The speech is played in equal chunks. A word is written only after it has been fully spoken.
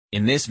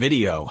In this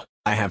video,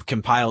 I have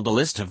compiled a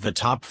list of the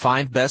top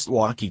 5 best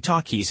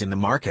walkie-talkies in the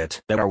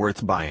market that are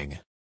worth buying.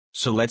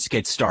 So let's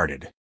get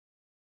started.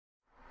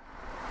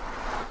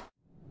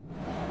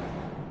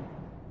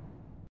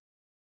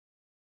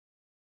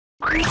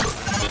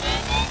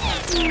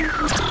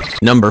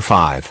 Number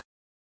 5.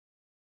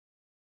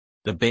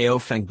 The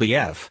Baofeng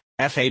BF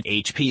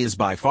F8HP is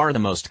by far the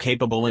most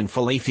capable and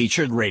fully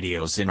featured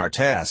radios in our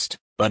test,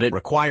 but it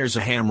requires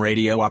a ham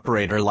radio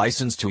operator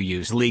license to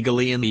use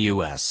legally in the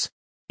US.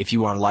 If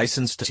you are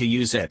licensed to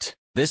use it,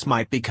 this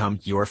might become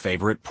your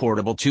favorite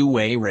portable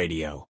two-way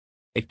radio.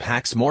 It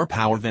packs more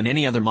power than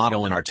any other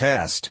model in our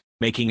test,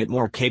 making it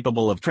more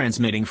capable of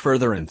transmitting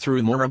further and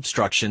through more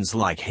obstructions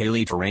like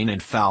hilly terrain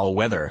and foul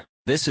weather.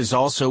 This is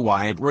also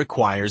why it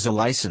requires a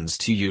license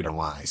to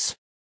utilize.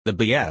 The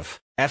BF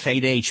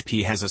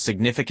F8HP has a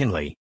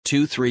significantly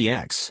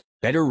 2-3x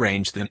better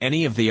range than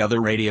any of the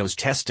other radios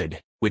tested,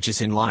 which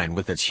is in line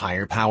with its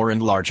higher power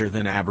and larger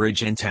than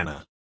average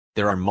antenna.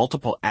 There are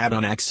multiple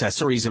add-on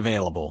accessories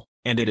available,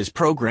 and it is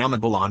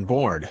programmable on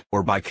board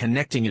or by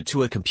connecting it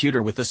to a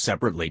computer with a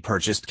separately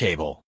purchased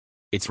cable.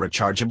 Its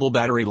rechargeable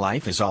battery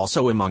life is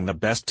also among the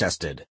best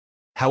tested.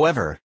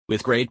 However,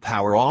 with great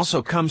power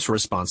also comes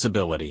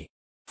responsibility.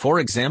 For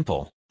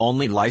example,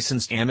 only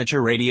licensed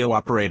amateur radio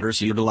operators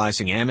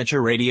utilizing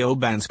amateur radio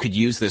bands could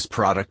use this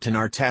product in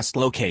our test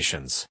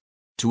locations.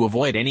 To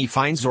avoid any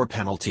fines or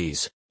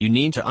penalties, you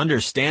need to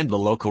understand the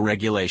local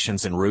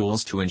regulations and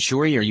rules to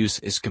ensure your use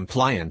is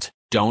compliant.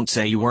 Don't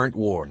say you weren't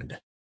warned.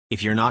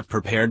 If you're not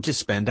prepared to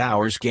spend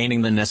hours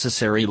gaining the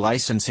necessary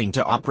licensing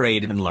to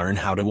operate and learn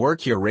how to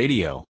work your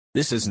radio,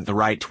 this isn't the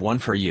right one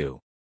for you.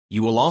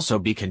 You will also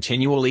be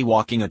continually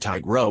walking a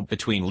tightrope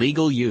between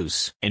legal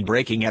use and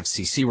breaking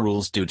FCC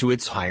rules due to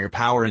its higher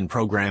power and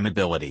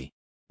programmability.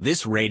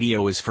 This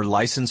radio is for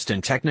licensed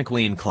and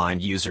technically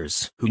inclined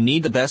users who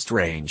need the best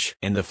range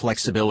and the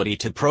flexibility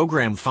to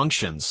program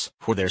functions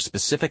for their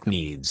specific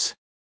needs.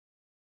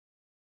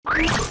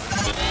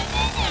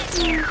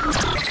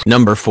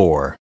 Number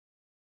 4.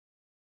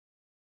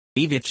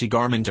 Avicii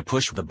Garmin to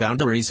push the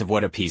boundaries of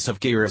what a piece of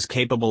gear is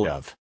capable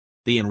of.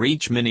 The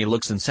InReach Mini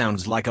looks and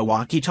sounds like a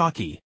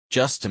walkie-talkie,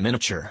 just a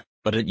miniature,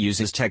 but it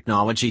uses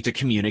technology to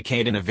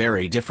communicate in a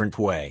very different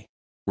way.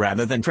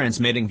 Rather than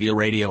transmitting via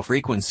radio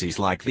frequencies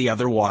like the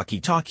other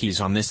walkie-talkies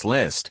on this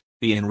list,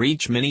 the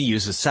InReach Mini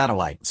uses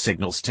satellite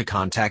signals to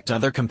contact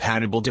other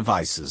compatible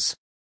devices.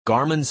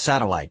 Garmin's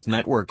satellite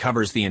network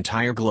covers the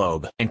entire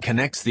globe and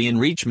connects the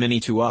InReach Mini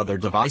to other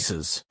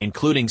devices,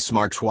 including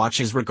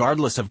smartwatches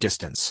regardless of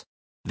distance.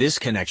 This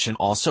connection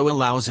also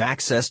allows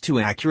access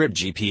to accurate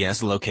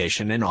GPS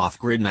location and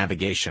off-grid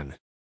navigation.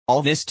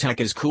 All this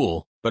tech is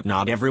cool, but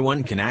not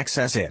everyone can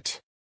access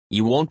it.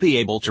 You won't be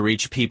able to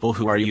reach people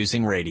who are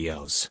using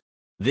radios.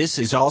 This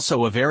is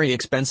also a very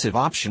expensive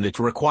option that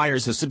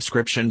requires a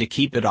subscription to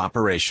keep it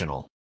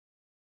operational.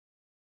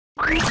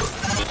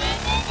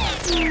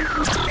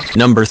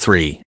 Number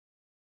 3.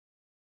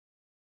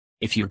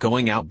 If you're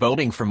going out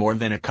boating for more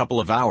than a couple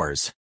of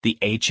hours, the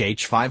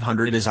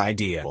HH500 is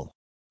ideal.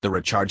 The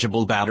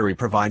rechargeable battery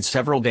provides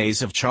several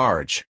days of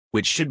charge,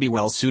 which should be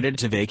well suited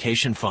to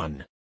vacation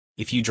fun.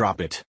 If you drop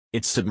it,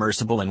 it's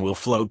submersible and will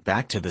float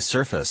back to the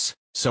surface.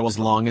 So as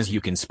long as you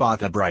can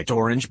spot the bright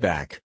orange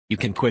back, you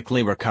can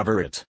quickly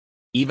recover it.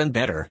 Even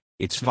better,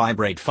 its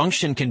vibrate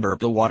function can burp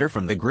the water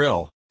from the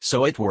grill,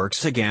 so it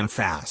works again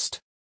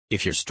fast.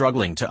 If you're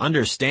struggling to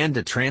understand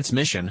a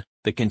transmission,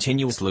 the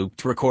continuous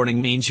looped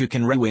recording means you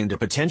can rewind a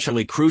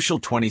potentially crucial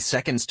 20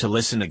 seconds to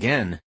listen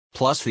again,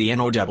 plus the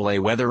NOAA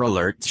weather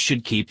alerts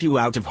should keep you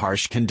out of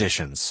harsh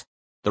conditions.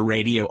 The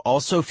radio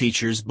also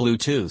features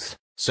Bluetooth,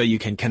 so you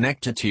can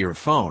connect it to your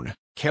phone,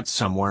 kept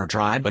somewhere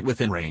dry but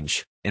within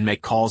range, and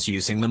make calls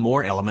using the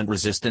more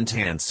element-resistant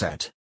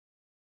handset.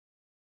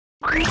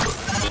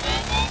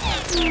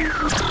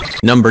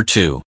 Number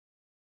 2.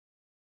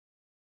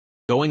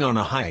 Going on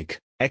a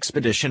hike,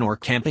 expedition or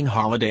camping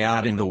holiday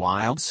out in the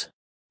wilds?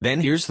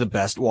 Then here's the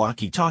best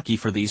walkie-talkie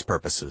for these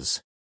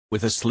purposes.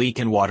 With a sleek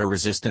and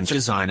water-resistant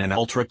design and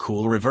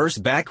ultra-cool reverse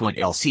backlit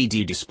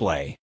LCD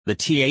display, the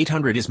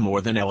T800 is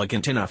more than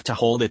elegant enough to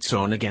hold its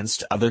own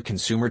against other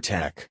consumer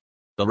tech.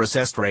 The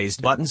recessed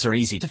raised buttons are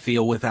easy to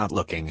feel without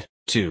looking,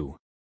 too.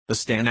 The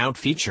standout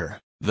feature,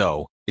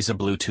 though, is a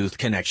Bluetooth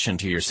connection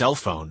to your cell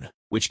phone,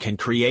 which can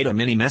create a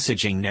mini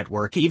messaging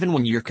network even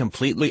when you're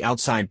completely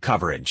outside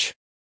coverage.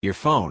 Your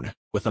phone,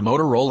 with a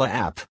Motorola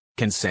app,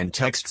 can send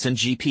texts and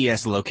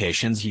GPS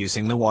locations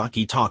using the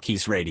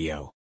walkie-talkie's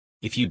radio.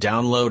 If you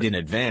download in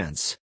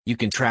advance, you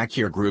can track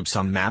your groups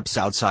on maps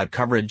outside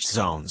coverage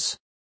zones.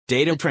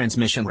 Data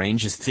transmission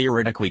range is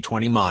theoretically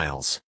 20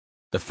 miles.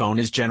 The phone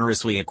is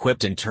generously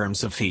equipped in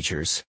terms of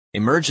features: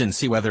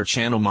 emergency weather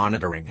channel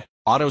monitoring,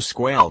 auto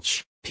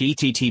squelch,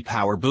 PTT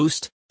power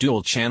boost,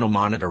 dual channel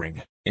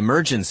monitoring,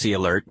 emergency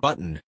alert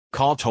button,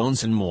 call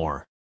tones and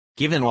more.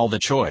 Given all the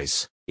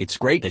choice, it's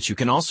great that you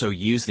can also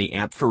use the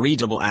app for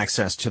readable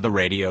access to the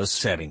radio's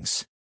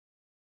settings.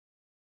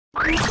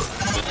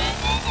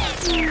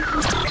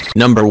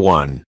 Number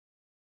 1.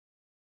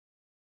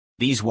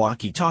 These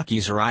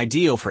walkie-talkies are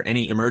ideal for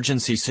any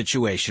emergency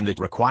situation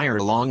that require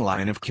a long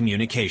line of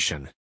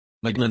communication.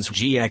 Magnum's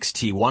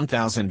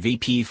GXT1000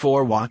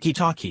 VP4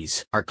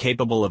 walkie-talkies are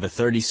capable of a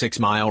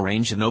 36-mile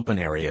range in open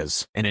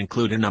areas and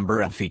include a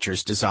number of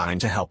features designed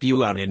to help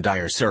you out in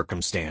dire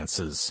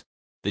circumstances.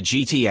 The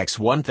GTX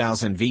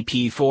 1000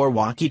 VP4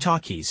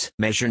 walkie-talkies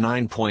measure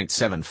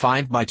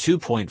 9.75 by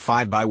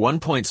 2.5 by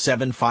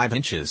 1.75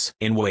 inches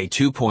and weigh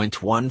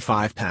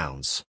 2.15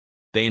 pounds.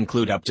 They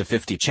include up to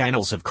 50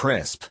 channels of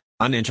crisp,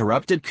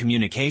 uninterrupted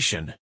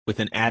communication, with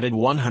an added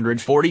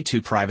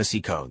 142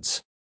 privacy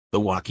codes. The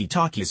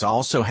walkie-talkies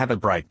also have a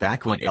bright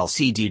backlit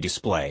LCD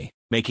display,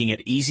 making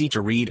it easy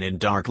to read in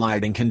dark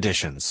lighting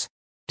conditions.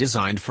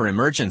 Designed for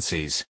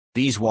emergencies,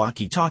 these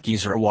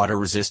walkie-talkies are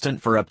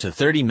water-resistant for up to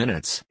 30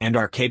 minutes and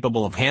are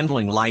capable of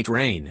handling light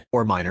rain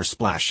or minor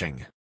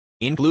splashing.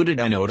 Included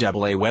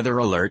NOAA weather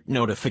alert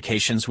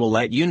notifications will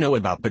let you know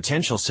about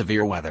potential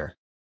severe weather.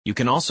 You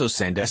can also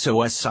send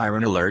SOS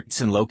siren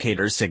alerts and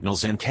locator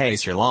signals in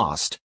case you're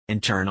lost,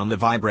 and turn on the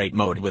vibrate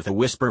mode with a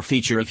whisper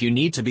feature if you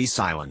need to be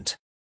silent.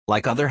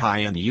 Like other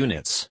high-end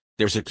units,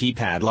 there's a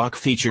keypad lock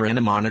feature and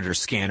a monitor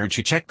scanner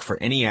to check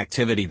for any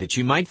activity that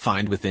you might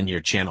find within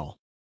your channel.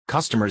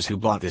 Customers who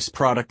bought this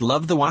product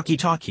love the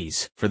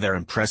walkie-talkies for their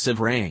impressive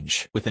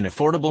range with an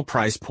affordable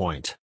price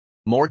point.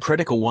 More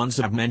critical ones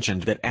have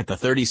mentioned that at the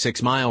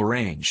 36-mile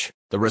range,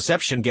 the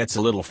reception gets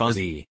a little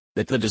fuzzy,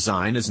 that the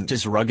design isn't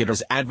as rugged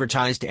as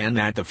advertised, and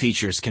that the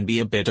features can be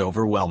a bit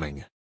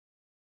overwhelming.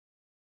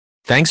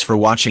 Thanks for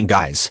watching,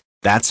 guys.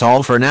 That's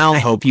all for now. I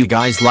hope you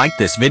guys liked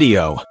this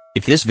video.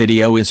 If this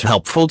video is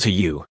helpful to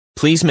you,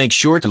 please make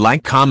sure to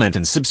like, comment,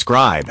 and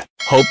subscribe.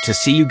 Hope to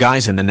see you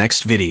guys in the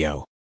next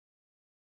video.